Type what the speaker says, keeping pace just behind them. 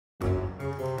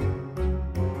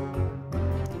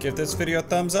Give this video a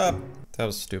thumbs up. That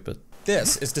was stupid.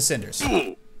 This is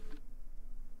Descenders.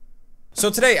 So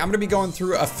today I'm gonna be going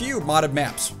through a few modded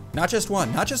maps. Not just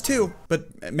one, not just two,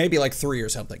 but maybe like 3 or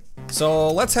something.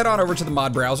 So let's head on over to the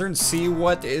mod browser and see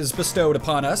what is bestowed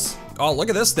upon us. Oh, look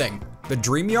at this thing. The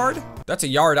Dream Yard? That's a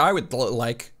yard I would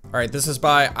like. All right, this is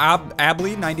by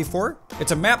Abley94.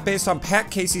 It's a map based on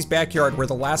Pat Casey's backyard where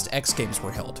the last X Games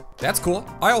were held. That's cool.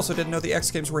 I also didn't know the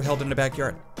X Games were held in a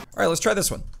backyard. All right, let's try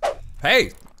this one.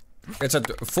 Hey, it's a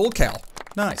full cal.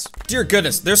 Nice. Dear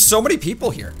goodness, there's so many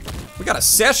people here. We got a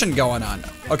session going on.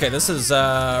 Okay, this is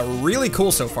really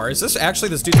cool so far. Is this actually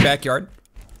this dude's backyard?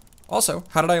 Also,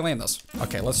 how did I land this?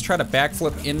 Okay, let's try to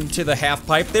backflip into the half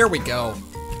pipe. There we go.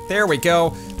 There we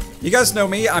go. You guys know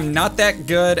me, I'm not that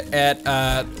good at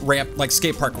ramp, like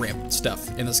skate park ramp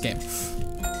stuff in this game.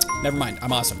 Never mind,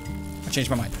 I'm awesome. I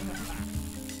changed my mind.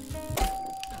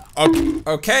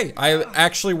 Okay, I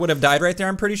actually would have died right there,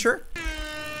 I'm pretty sure.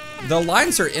 The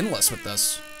lines are endless with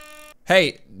this.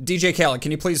 Hey, DJ Khaled,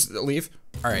 can you please leave?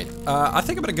 All right, I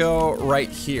think I'm gonna go right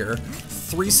here.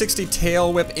 360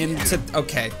 tail whip into,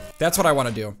 okay. That's what I wanna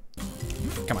do.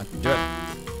 Come on, do it.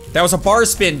 That was a bar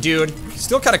spin, dude.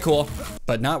 Still kinda cool,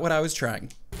 but not what I was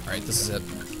trying. All right, this is it,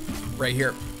 right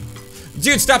here.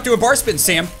 Dude, stop doing bar spin,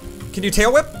 Sam. Can you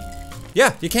tail whip?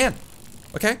 Yeah, you can.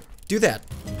 Okay, do that.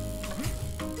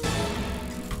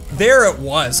 There it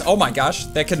was. Oh my gosh,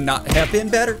 that could not have been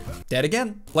better. Dead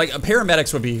again. Like,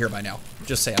 paramedics would be here by now.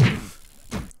 Just saying.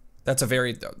 That's a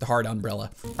very hard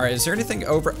umbrella. All right, is there anything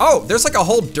over? Oh, there's like a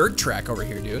whole dirt track over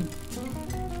here, dude.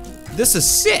 This is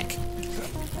sick.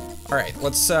 All right,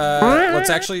 let's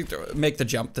actually make the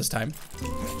jump this time.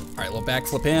 All right, little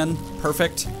backflip in,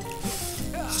 perfect.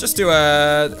 Let's just do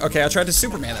okay, I tried to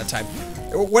Superman that time.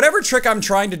 Whatever trick I'm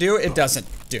trying to do, it doesn't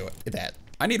do that.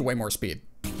 I need way more speed.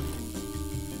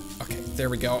 Okay, there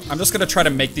we go. I'm just gonna try to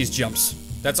make these jumps.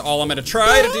 That's all I'm gonna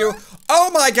try to do.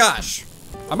 Oh my gosh.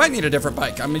 I might need a different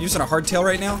bike. I'm using a hardtail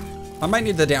right now. I might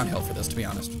need the downhill for this, to be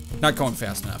honest. Not going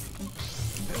fast enough.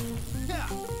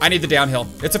 I need the downhill.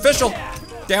 It's official.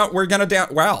 We're gonna down,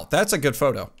 wow, that's a good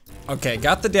photo. Okay,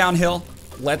 got the downhill.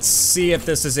 Let's see if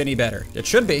this is any better. It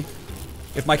should be.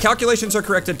 If my calculations are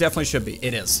correct, it definitely should be.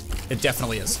 It is. It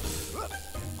definitely is.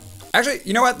 Actually,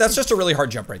 you know what? That's just a really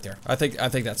hard jump right there. I think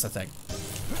that's the thing.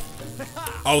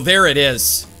 Oh, there it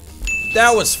is.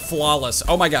 That was flawless.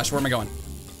 Oh my gosh, where am I going?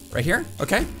 Right here?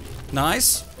 Okay,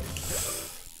 nice.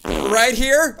 Right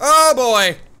here? Oh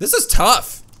boy, this is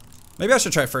tough. Maybe I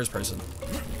should try first person.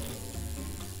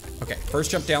 Okay, first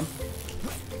jump down.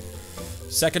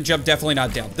 Second jump, definitely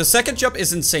not down. The second jump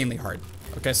is insanely hard.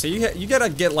 Okay, so you gotta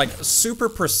get like super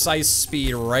precise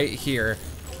speed right here.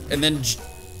 And then,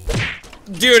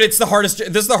 dude, it's the hardest,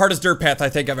 this is the hardest dirt path I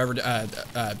think I've ever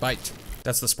biked.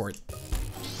 That's the sport.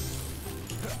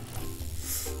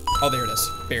 Oh, there it is,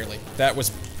 barely. That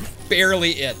was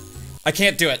barely it. I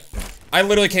can't do it. I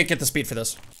literally can't get the speed for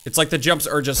this. It's like the jumps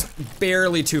are just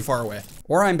barely too far away.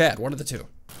 Or I'm bad, one of the two.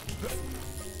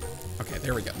 Okay,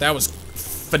 there we go. That was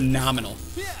phenomenal.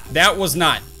 That was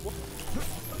not.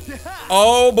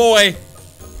 Oh boy.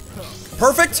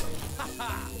 Perfect.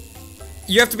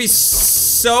 You have to be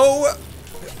so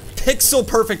pixel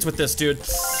perfect with this, dude.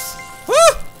 Woo!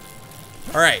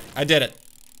 All right, I did it.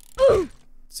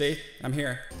 See, I'm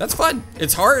here. That's fun.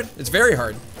 It's hard. It's very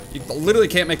hard. You literally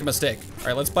can't make a mistake. All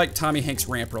right, let's bike Tommy Hanks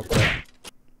ramp real quick.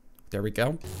 There we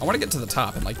go. I want to get to the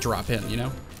top and like drop in, you know?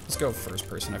 Let's go first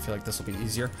person. I feel like this will be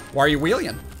easier. Why are you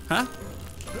wheeling? Huh?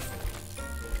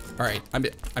 All right, I'm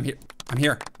here. I'm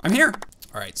here. I'm here.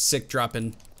 All right, sick drop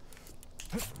in.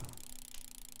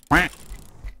 I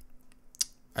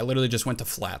literally just went to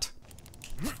flat.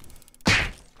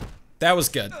 That was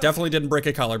good. Definitely didn't break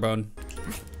a collarbone.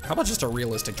 How about just a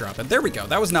realistic drop in? There we go.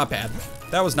 That was not bad.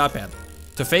 That was not bad.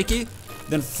 To fakie,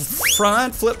 then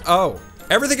front flip. Oh,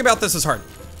 everything about this is hard.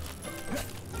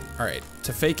 All right,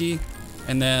 to fakie,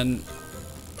 and then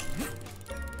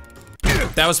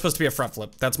that was supposed to be a front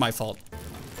flip. That's my fault.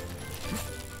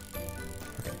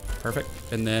 Okay, perfect.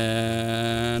 And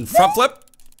then front flip.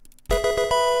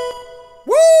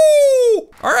 Woo!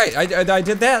 All right, I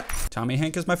did that. Tommy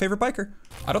Hank is my favorite biker.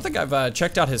 I don't think I've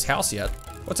checked out his house yet.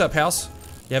 What's up, house?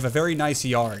 You have a very nice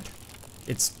yard.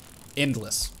 It's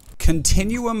endless.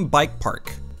 Continuum Bike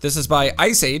Park. This is by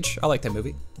Ice Age. I like that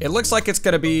movie. It looks like it's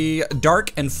gonna be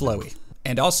dark and flowy,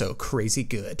 and also crazy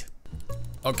good.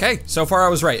 Okay, so far I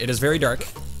was right. It is very dark.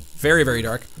 Very, very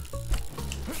dark.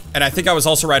 And I think I was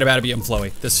also right about it being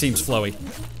flowy. This seems flowy.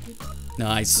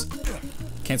 Nice.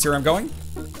 Can't see where I'm going?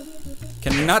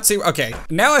 Cannot see, okay.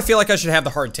 Now I feel like I should have the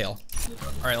hardtail.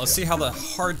 All right, let's see how the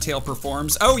hardtail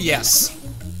performs. Oh yes,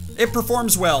 it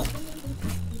performs well.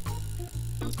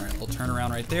 Turn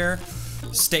around right there.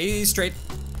 Stay straight.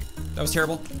 That was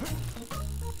terrible.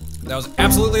 That was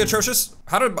absolutely atrocious.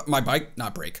 How did my bike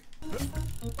not break? All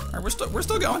right, we're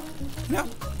still going. Yeah.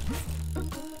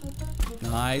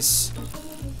 Nice.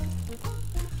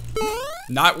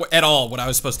 Not at all what I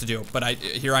was supposed to do, but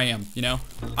here I am, you know?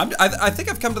 I think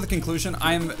I've come to the conclusion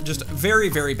I am just very,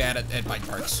 very bad at bike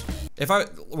parks. If I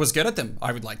was good at them,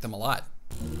 I would like them a lot.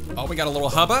 Oh, we got a little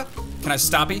hubba. Can I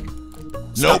stoppy?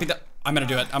 Nope. I'm gonna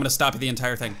do it. I'm gonna stoppy the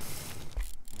entire thing.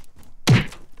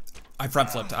 I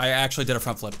front flipped. I actually did a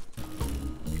front flip.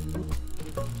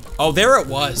 Oh, there it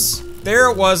was. There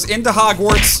it was, into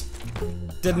Hogwarts.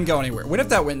 Didn't go anywhere. What if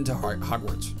that went into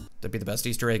Hogwarts? That'd be the best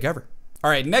Easter egg ever. All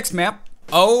right, next map.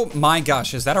 Oh my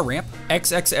gosh, is that a ramp?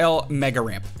 XXL mega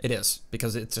ramp. It is,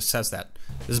 because it just says that.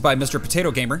 This is by Mr.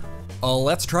 Potato Gamer.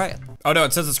 Let's try it. Oh no,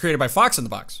 it says it's created by Fox in the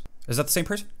Box. Is that the same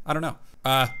person? I don't know.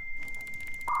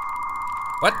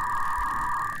 What?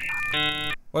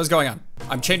 What is going on?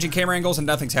 I'm changing camera angles and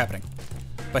nothing's happening.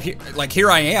 But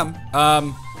here I am.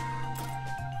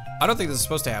 I don't think this is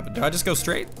supposed to happen. Do I just go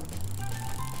straight?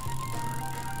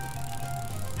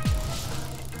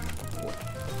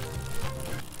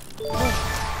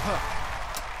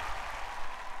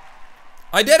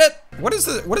 I did it! What does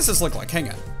this look like? Hang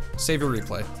on. Save your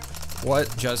replay.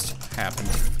 What just happened?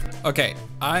 Okay,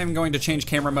 I'm going to change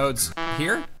camera modes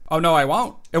here. Oh no, I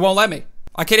won't. It won't let me.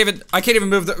 I can't even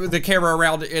move the camera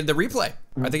around in the replay.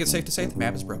 I think it's safe to say the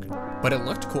map is broken. But it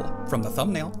looked cool from the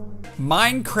thumbnail.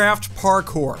 Minecraft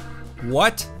parkour.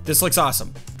 What? This looks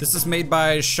awesome. This is made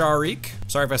by Sharik.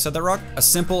 Sorry if I said that wrong. A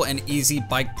simple and easy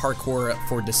bike parkour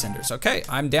for descenders. Okay,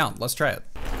 I'm down. Let's try it.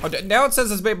 Oh, now it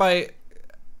says it's made by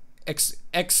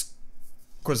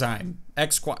Exquisine.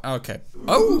 Okay.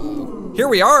 Oh, here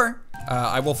we are.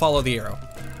 I will follow the arrow.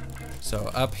 So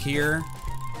up here.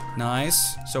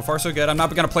 Nice. So far so good. I'm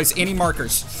not gonna place any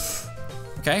markers.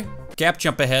 Okay. Gap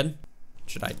jump ahead.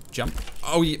 Should I jump?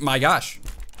 Oh my gosh.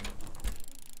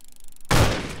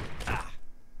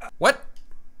 What?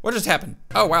 What just happened?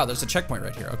 Oh wow, there's a checkpoint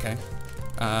right here. Okay.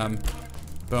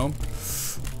 Boom.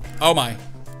 Oh my.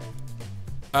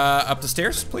 Up the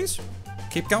stairs, please.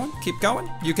 Keep going, keep going.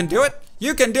 You can do it.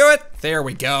 You can do it. There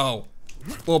we go.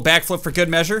 Little backflip for good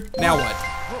measure. Now what?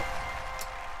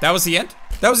 That was the end?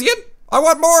 That was the end? I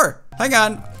want more. Hang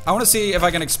on. I want to see if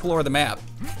I can explore the map.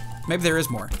 Maybe there is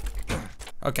more.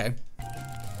 Okay.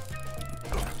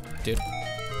 Dude.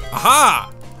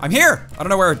 Aha! I'm here. I don't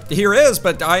know where here is,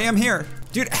 but I am here.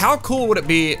 Dude, how cool would it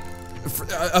be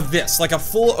of this? Like a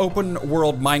full open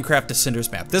world Minecraft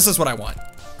Descenders map. This is what I want.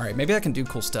 All right, maybe I can do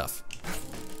cool stuff.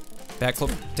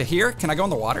 Backflip to here. Can I go in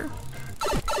the water?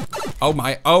 Oh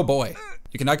my, oh boy.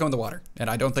 You cannot go in the water, and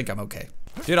I don't think I'm okay.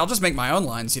 Dude, I'll just make my own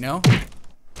lines, you know?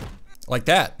 Like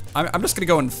that. I'm just gonna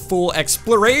go in full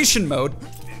exploration mode.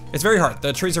 It's very hard.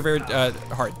 The trees are very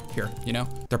hard here, you know?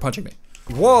 They're punching me.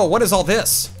 Whoa, what is all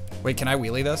this? Wait, can I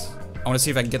wheelie this? I wanna see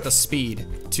if I can get the speed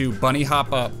to bunny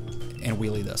hop up and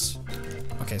wheelie this.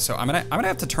 Okay, so I'm gonna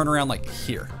have to turn around like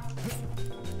here.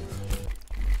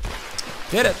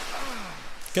 Did it.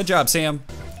 Good job, Sam.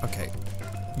 Okay,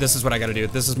 this is what I gotta do.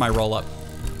 This is my roll up.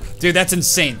 Dude, that's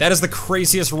insane. That is the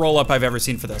craziest roll up I've ever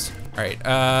seen for this. All right,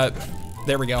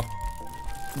 there we go.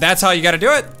 That's how you gotta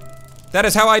do it. That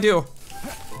is how I do.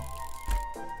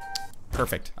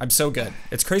 Perfect, I'm so good.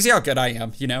 It's crazy how good I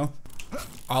am, you know?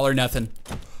 All or nothing.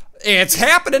 It's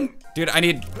happening. Dude, I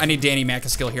need Danny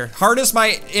Macaskill here. Harness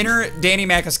my inner Danny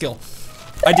Macaskill.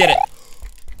 I did it.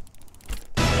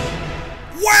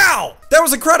 Wow, that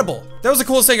was incredible. That was the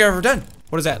coolest thing I've ever done.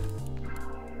 What is that?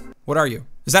 What are you?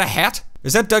 Is that a hat?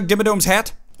 Is that Doug Dimmadome's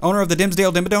hat? Owner of the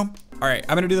Dimsdale Dimmadome? All right,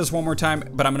 I'm gonna do this one more time,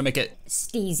 but I'm gonna make it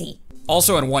steezy.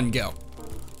 Also in one go.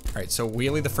 All right, so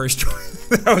wheelie the first one.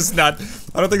 That was not,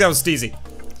 I don't think that was steezy.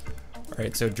 All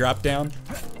right, so drop down.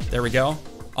 There we go.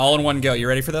 All in one go. You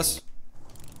ready for this?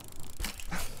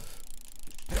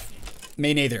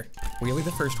 Me neither. Wheelie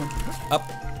the first one. Up.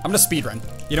 I'm gonna speed run.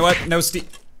 You know what? No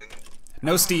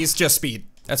steez, just speed.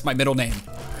 That's my middle name.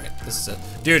 All right, this is it.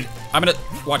 Dude, I'm gonna,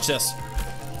 watch this.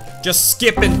 Just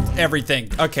skipping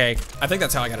everything. Okay, I think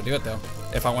that's how I gotta do it though.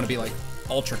 If I wanna be like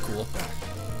ultra cool.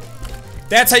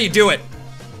 That's how you do it.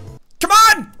 Come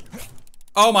on!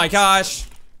 Oh my gosh.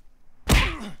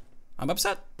 I'm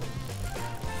upset.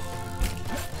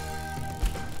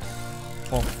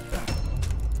 Oh.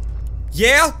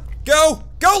 Yeah, go,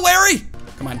 Larry!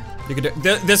 Come on, you can do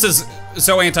it. This is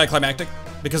so anticlimactic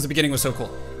because the beginning was so cool.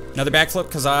 Another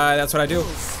backflip, cause that's what I do.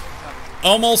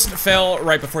 Almost fell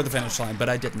right before the finish line, but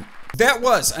I didn't. That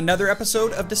was another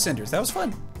episode of Descenders. That was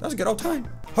fun. That was a good old time.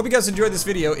 Hope you guys enjoyed this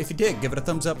video. If you did, give it a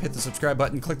thumbs up, hit the subscribe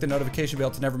button, click the notification bell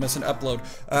to never miss an upload.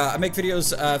 I make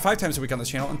videos 5 times a week on this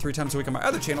channel and 3 times a week on my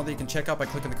other channel that you can check out by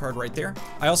clicking the card right there.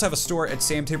 I also have a store at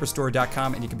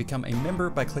samtaborstore.com, and you can become a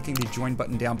member by clicking the join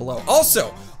button down below.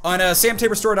 Also, on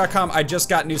samtaborstore.com, I just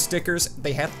got new stickers.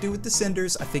 They have to do with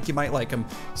Descenders. I think you might like them,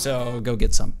 so go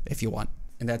get some if you want.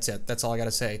 And that's it. That's all I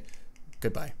gotta say.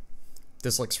 Goodbye.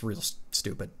 This looks real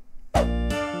stupid.